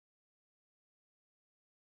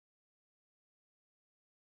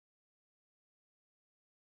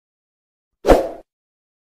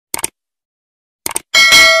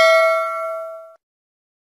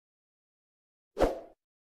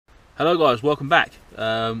Hello guys, welcome back.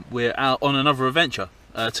 We're out on another adventure.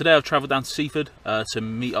 Today I've travelled down to Seaford to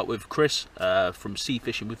meet up with Chris from Sea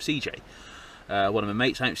Fishing with CJ. One of my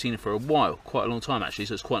mates. I haven't seen him for a while, quite a long time actually,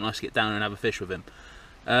 so it's quite nice to get down and have a fish with him.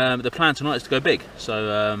 The plan tonight is to go big,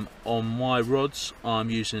 so on my rods I'm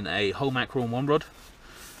using a whole mackerel on one rod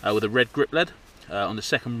with a red grip lead. On the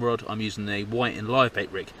second rod I'm using a white and live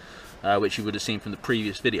bait rig, which you would have seen from the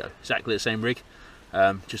previous video. Exactly the same rig,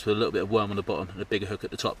 just with a little bit of worm on the bottom and a bigger hook at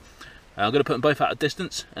the top. I'm going to put them both out of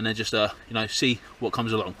distance and then just see what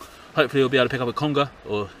comes along. Hopefully we'll be able to pick up a conger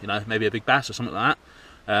or maybe a big bass or something like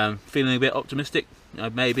that. Feeling a bit optimistic,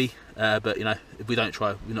 maybe, but if we don't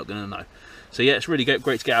try we're not going to know. So yeah, it's really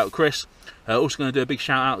great to get out with Chris. Also going to do a big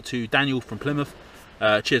shout out to Daniel from Plymouth.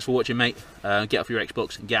 Cheers for watching, mate. Get off your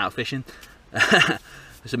Xbox and get out fishing.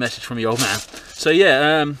 It's a message from your old man. So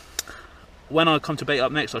yeah, when I come to bait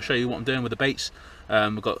up next I'll show you what I'm doing with the baits.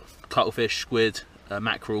 We've got cuttlefish, squid,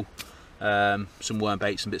 mackerel, some worm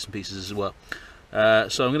baits and bits and pieces as well.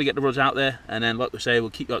 So I'm going to get the rods out there, and then like we say,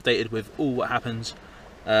 we'll keep you updated with all what happens.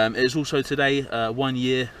 It is also today 1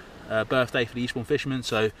 year birthday for the Eastbourne Fishermen,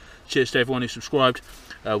 so cheers to everyone who subscribed.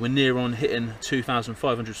 We're near on hitting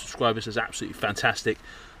 2,500 subscribers. Is absolutely fantastic.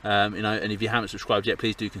 And if you haven't subscribed yet,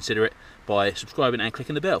 please do consider it by subscribing and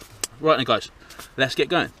clicking the bell. Right then guys, let's get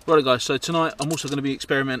going. Right then guys, so tonight I'm also going to be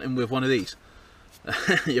experimenting with one of these.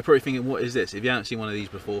 You're probably thinking, what is this? If you haven't seen one of these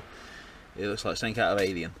before, it looks like something out of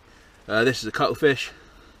Alien. This is a cuttlefish,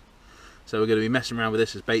 so we're going to be messing around with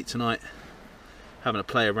this as bait tonight, having a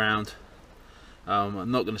play around.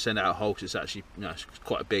 I'm not going to send it out whole because it's actually it's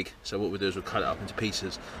quite big, so what we'll do is we'll cut it up into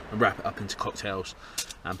pieces and wrap it up into cocktails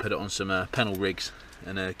and put it on some pennel rigs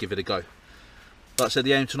and give it a go. Like I said,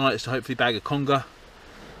 the aim tonight is to hopefully bag a conger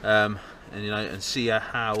and see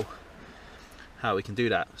how we can do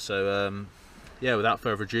that. So yeah, without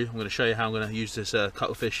further ado, I'm going to show you how I'm going to use this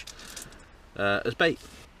cuttlefish as bait.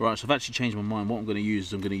 Right, so I've actually changed my mind. What I'm going to use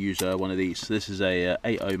is I'm going to use one of these. So this is a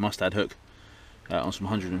 8.0 mustad hook on some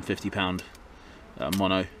 150-pound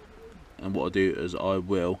mono, and what I'll do is I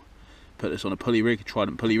will put this on a pulley rig, a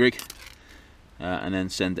Trident pulley rig, and then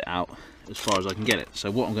send it out as far as I can get it. So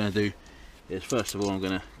what I'm going to do is, first of all, I'm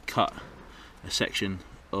going to cut a section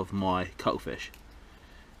of my cuttlefish.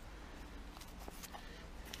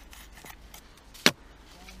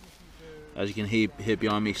 As you can hear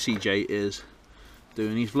behind me, CJ is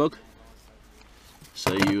doing his vlog,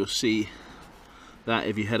 so you will see that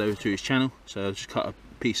if you head over to his channel. So I've just cut a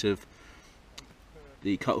piece of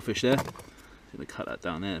the cuttlefish there. I'm going to cut that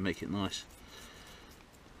down there and make it nice.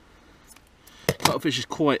 Cuttlefish is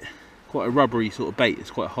quite a rubbery sort of bait.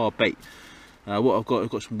 It's quite a hard bait. What I've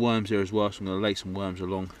got some worms here as well, so I'm going to lay some worms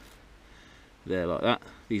along there like that.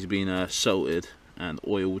 These have been salted and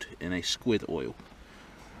oiled in a squid oil.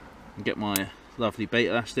 And get my lovely bait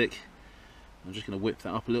elastic. I'm just going to whip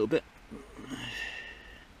that up a little bit.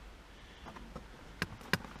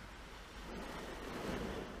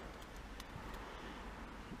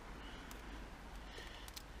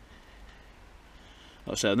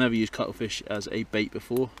 Like I said, I've never used cuttlefish as a bait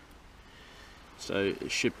before, so it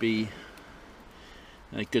should be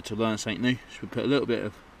good to learn something new. So we put a little bit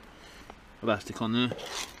of elastic on there,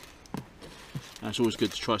 and it's always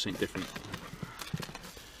good to try something different.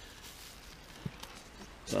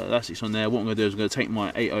 So that's it on there. What I'm going to do is I'm going to take my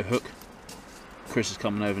 8.0 hook. Chris is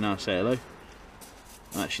coming over now to say hello.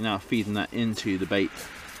 I'm actually now feeding that into the bait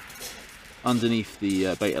underneath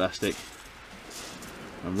the bait elastic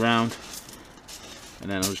and round, and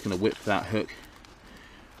then I'm just going to whip that hook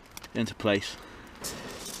into place,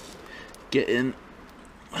 making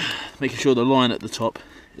sure the line at the top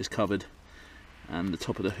is covered and the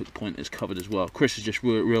top of the hook point is covered as well. Chris has just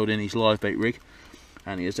reeled in his live bait rig,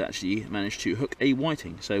 and he has actually managed to hook a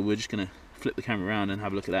whiting. So we're just going to flip the camera around and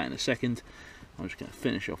have a look at that in a second. I'm just going to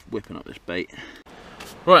finish off whipping up this bait.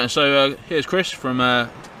 Right, and so here's Chris from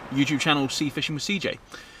YouTube channel Sea Fishing with CJ.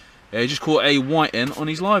 He just caught a whiting on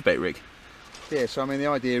his live bait rig. Yeah, so I mean the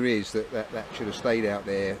idea is that should have stayed out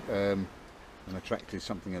there and attracted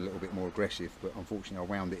something a little bit more aggressive, but unfortunately I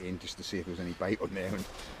wound it in just to see if there was any bait on there,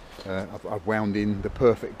 and I've wound in the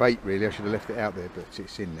perfect bait really. I should have left it out there, but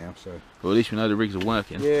it's in now. So well, at least we know the rigs are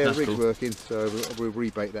working. Yeah, the rig's working, so we'll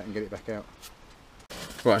rebait that and get it back out.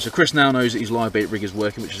 Right, so Chris now knows that his live bait rig is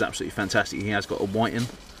working, which is absolutely fantastic. He has got a whiting,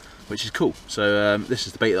 which is cool. So this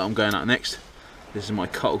is the bait that I'm going at next. This is my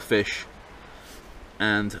cuttlefish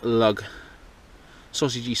and lug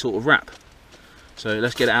sausagey sort of wrap. So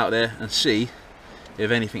let's get it out there and see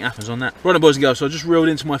if anything happens on that. Right then boys and girls, so I just reeled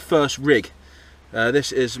into my first rig.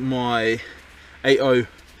 This is my 8.0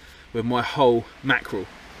 with my whole mackerel.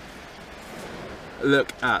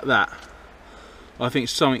 Look at that. I think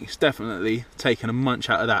something's definitely taken a munch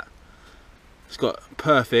out of that. It's got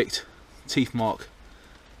perfect teeth mark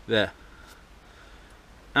there.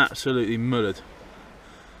 Absolutely mullered.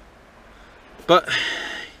 But,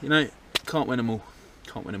 you know, can't win them all.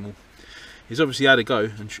 Can't win them all. He's obviously had a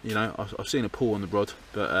go, and you know, I've seen a pull on the rod,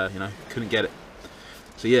 but you know, couldn't get it.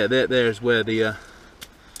 So yeah, there's where the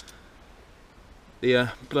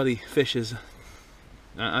bloody fish has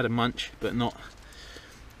had a munch, but not,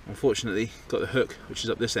 unfortunately, got the hook, which is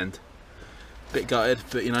up this end. Bit gutted,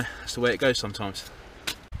 but you know, that's the way it goes sometimes.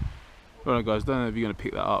 Right guys, don't know if you're going to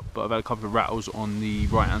pick that up, but I've had a couple of rattles on the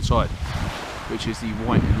right hand side, which is the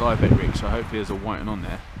whiting live bait rig, so hopefully there's a whiting on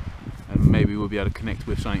there, and maybe we'll be able to connect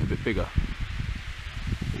with something a bit bigger.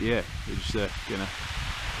 But yeah, we're just gonna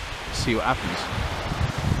see what happens.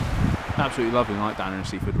 Absolutely lovely night down here in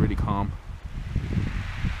Seaford, really calm.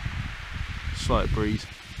 Slight breeze.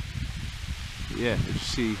 But yeah, we'll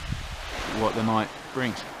just see what the night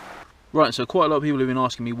brings. Right, so quite a lot of people have been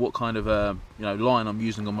asking me what kind of you know, line I'm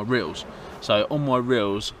using on my reels. So on my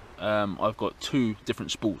reels, I've got two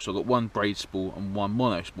different spools. So I've got one braid spool and one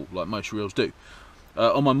mono spool, like most reels do.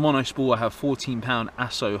 On my mono spool, I have 14-pound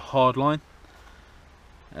Asso hard line,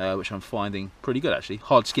 which I'm finding pretty good actually.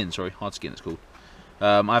 Hard skin, sorry, hard skin it's called.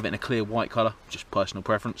 I have it in a clear white colour, just personal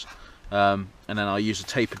preference. And then I use a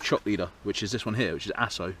tapered shot leader, which is this one here, which is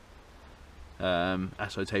Asso.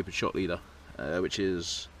 Asso tapered shot leader, which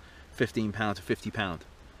is 15-pound to 50-pound.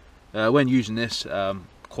 When using this,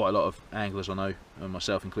 quite a lot of anglers I know, and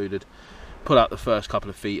myself included, pull out the first couple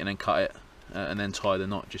of feet and then cut it, and then tie the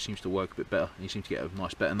knot. It just seems to work a bit better, and you seem to get a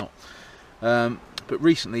nice better knot. But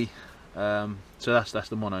recently, so that's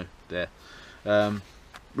the mono there.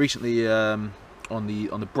 Recently, on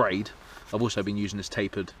the braid, I've also been using this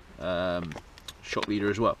tapered shot leader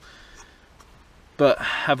as well. But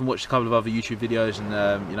having watched a couple of other YouTube videos,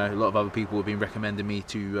 and you know, a lot of other people have been recommending me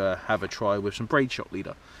to have a try with some braid shot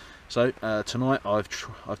leader. So tonight I've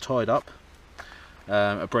tied up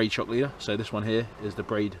a braid shot leader. So this one here is the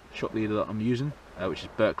braid shot leader that I'm using, which is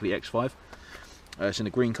Berkeley X5. It's in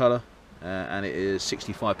the green colour, and it is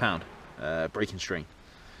 65-pound breaking strain.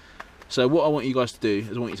 So what I want you guys to do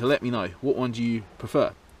is I want you to let me know what one do you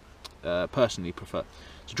prefer, personally prefer.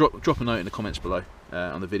 So drop a note in the comments below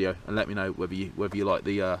on the video, and let me know whether you like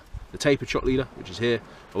the tapered shot leader, which is here,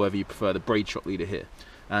 or whether you prefer the braid shot leader here.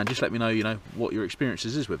 And just let me know, you know, what your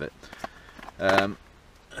experiences is with it.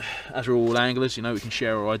 As we're all anglers, you know, we can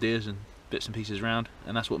share our ideas and bits and pieces around,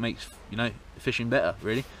 and that's what makes, you know, fishing better,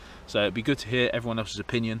 really. So it'd be good to hear everyone else's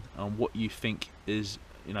opinion on what you think is,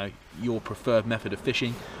 you know, your preferred method of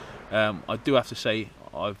fishing. I do have to say,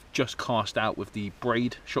 I've just cast out with the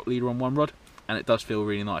braid shot leader on one rod, and it does feel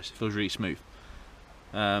really nice. It feels really smooth.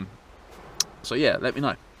 So yeah, let me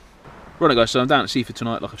know. Right guys, so I'm down at Seaford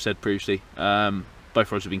tonight, like I've said previously. Both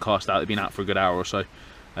rods have been cast out. They've been out for a good hour or so.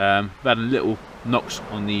 I've had a little knocks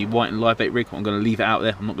on the whiting live bait rig. I'm going to leave it out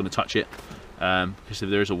there. I'm not going to touch it, because if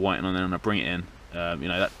there is a whiting on there and I bring it in, you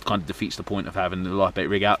know, that kind of defeats the point of having the live bait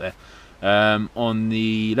rig out there. On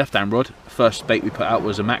the left hand rod, first bait we put out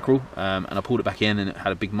was a mackerel, and I pulled it back in and it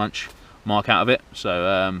had a big munch mark out of it.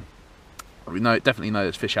 So we definitely know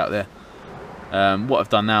there's fish out there. What I've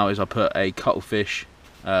done now is I put a cuttlefish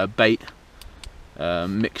bait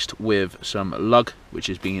mixed with some lug, which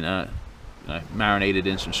has been you know, marinated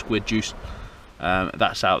in some squid juice.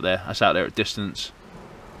 That's out there. That's out there at distance,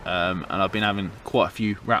 and I've been having quite a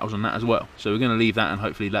few rattles on that as well. So we're going to leave that and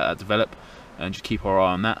hopefully let that develop, and just keep our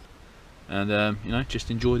eye on that, and you know,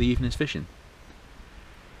 just enjoy the evening's fishing.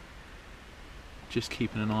 Just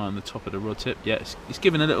keeping an eye on the top of the rod tip. Yeah, it's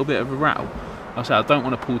giving a little bit of a rattle. Like I say, I don't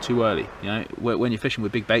want to pull too early. You know, when you're fishing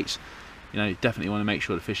with big baits, you know, you definitely want to make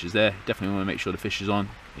sure the fish is there. Definitely want to make sure the fish is on.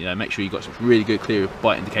 You know, make sure you've got some really good clear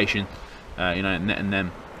bite indication. You know, and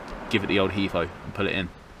then give it the old heave-ho and pull it in.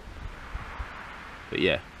 But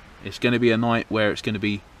yeah, it's going to be a night where it's going to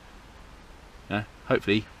be,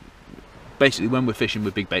 hopefully, basically when we're fishing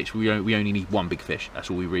with big baits, we only need one big fish. That's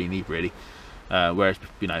all we really need, really. Whereas,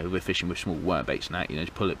 you know, we're fishing with small worm baits and that, you know,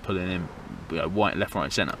 just pull it in, you know, white, left, right,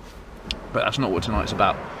 and centre. But that's not what tonight's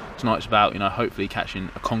about. Tonight's about, you know, hopefully catching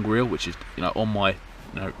a conger eel, which is, you know, on my,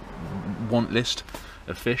 you know, want list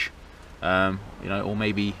of fish. You know, or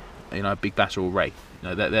maybe, you know, a big bass or a ray. You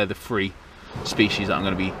know, they're the three species that I'm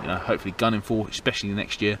going to be, you know, hopefully gunning for, especially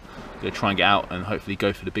next year. Going to try and get out and hopefully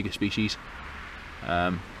go for the bigger species,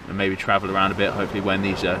 and maybe travel around a bit. Hopefully, when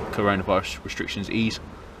these coronavirus restrictions ease.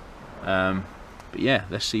 But yeah,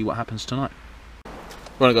 let's see what happens tonight.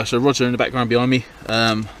 Right guys, so rods are in the background behind me.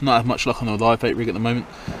 Not have much luck on the live bait rig at the moment.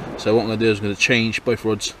 So what I'm going to do is I'm going to change both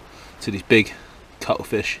rods to these big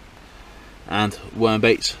cuttlefish and worm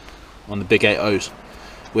baits on the big 8.0s.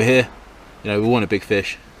 We're here, you know, we want a big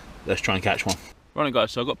fish. Let's try and catch one. Right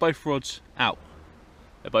guys, so I've got both rods out.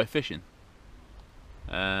 They're both fishing.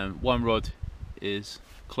 One rod is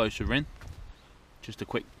closer in, just a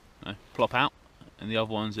quick plop out, and the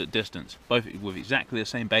other one's at distance, both with exactly the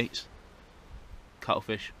same baits,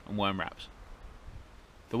 cuttlefish and worm wraps.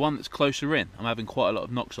 The one that's closer in, I'm having quite a lot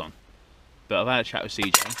of knocks on, but I've had a chat with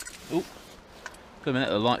CJ. Oh, good a minute,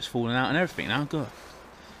 the light's falling out and everything now, God.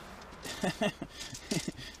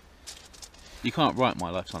 You can't write my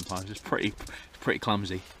life sometimes, it's pretty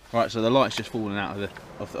clumsy. Right, so the light's just falling out of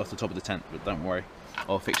off the top of the tent, but don't worry,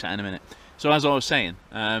 I'll fix that in a minute. So as I was saying,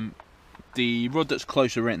 the rod that's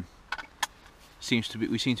closer in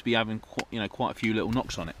we seem to be having quite a few little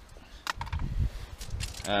knocks on it.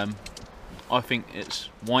 I think it's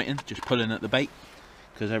whiting, just pulling at the bait,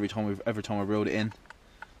 because every time I reeled it in,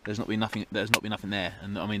 there's not been nothing there.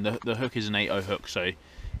 And I mean the hook is an 8.0 hook, so you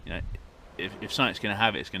know if something's going to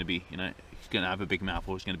have it, it's going to be it's going to have a big mouth,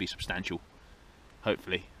 or it's going to be substantial,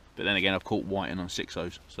 hopefully. But then again, I've caught whiting on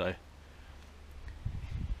 6.0s, so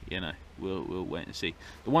we'll wait and see.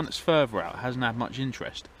 The one that's further out hasn't had much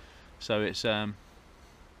interest, so it's I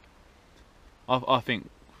think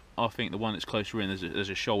the one that's closer in, there's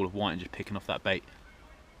a shoal of whiting just picking off that bait.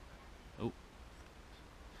 Oh,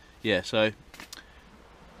 yeah. So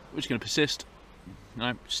we're just going to persist,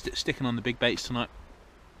 sticking on the big baits tonight,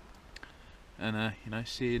 and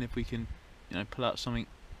seeing if we can pull out something,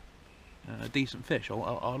 a decent fish.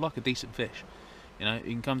 I like a decent fish. You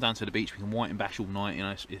can come down to the beach, we can white and bash all night.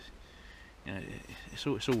 It's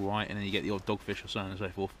all right, and then you get the odd dogfish or so on and so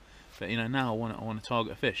forth. But now I want to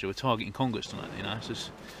target a fish. So we're targeting congers tonight. It's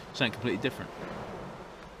just something completely different.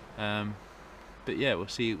 But yeah, we'll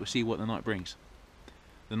see what the night brings.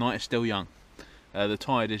 The night is still young. The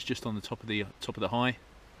tide is just on the top of the high.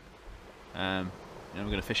 We're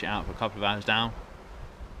going to fish it out for a couple of hours down,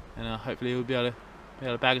 and hopefully we'll be able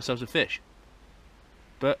to bag ourselves a fish.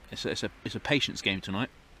 But it's a patience game tonight.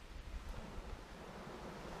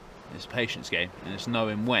 It's a patience game, and it's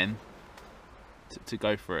knowing when to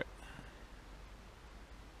go for it.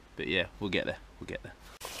 But yeah, we'll get there.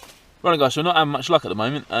 Right guys, so we're not having much luck at the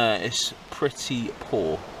moment. It's pretty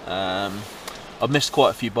poor. I've missed quite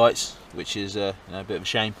a few bites, which is a bit of a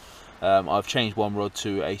shame. I've changed one rod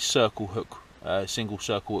to a circle hook, single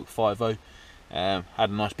circle hook 5.0. Had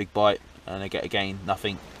a nice big bite, and again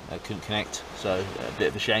nothing. Couldn't connect, so a bit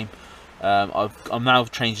of a shame. I'm now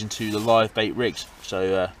changing to the live bait rigs.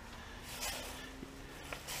 So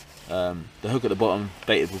the hook at the bottom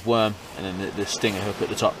baited with worm, and then the stinger hook at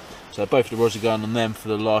the top. So both of the rods are going on them for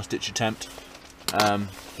the last ditch attempt,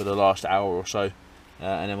 for the last hour or so,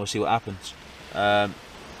 and then we'll see what happens.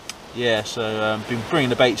 Yeah, so been bringing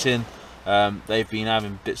the baits in. They've been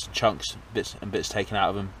having bits and chunks, bits taken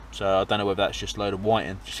out of them. So I don't know whether that's just a load of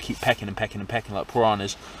whiting, just keep pecking and pecking and pecking like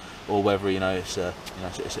piranhas, or whether it's a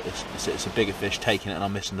bigger fish taking it and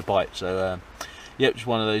I'm missing the bite. So yep, just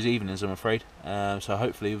one of those evenings, I'm afraid. So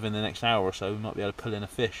hopefully within the next hour or so we might be able to pull in a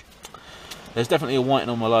fish. There's definitely a whiting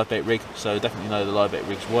on my live bait rig, so definitely know the live bait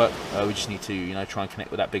rigs work. We just need to try and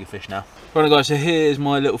connect with that bigger fish now. Right guys, so here's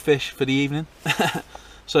my little fish for the evening.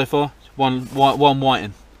 So far, one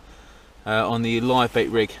whiting on the live bait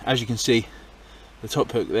rig. As you can see, the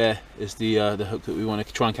top hook there is the hook that we want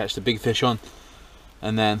to try and catch the big fish on,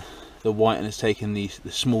 and then the whiting is taking the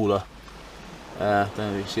smaller, don't know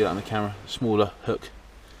if you can see that on the camera, smaller hook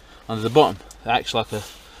under the bottom. It acts like a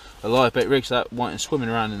live bait rig, so that whiting's swimming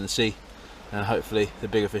around in the sea, and hopefully the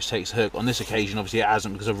bigger fish takes the hook. On this occasion obviously it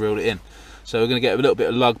hasn't, because I've reeled it in, so we're going to get a little bit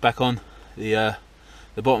of lug back on the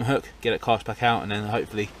bottom hook, get it cast back out, and then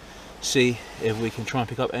hopefully see if we can try and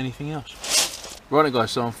pick up anything else. Right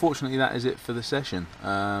guys, so unfortunately that is it for the session.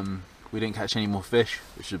 We didn't catch any more fish,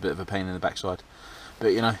 which is a bit of a pain in the backside, but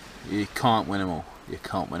you can't win them all. You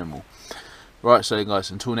can't win them all. Right, so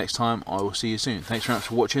guys, until next time, I will see you soon. Thanks very much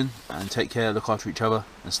for watching, and take care, look after each other,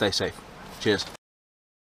 and stay safe. Cheers.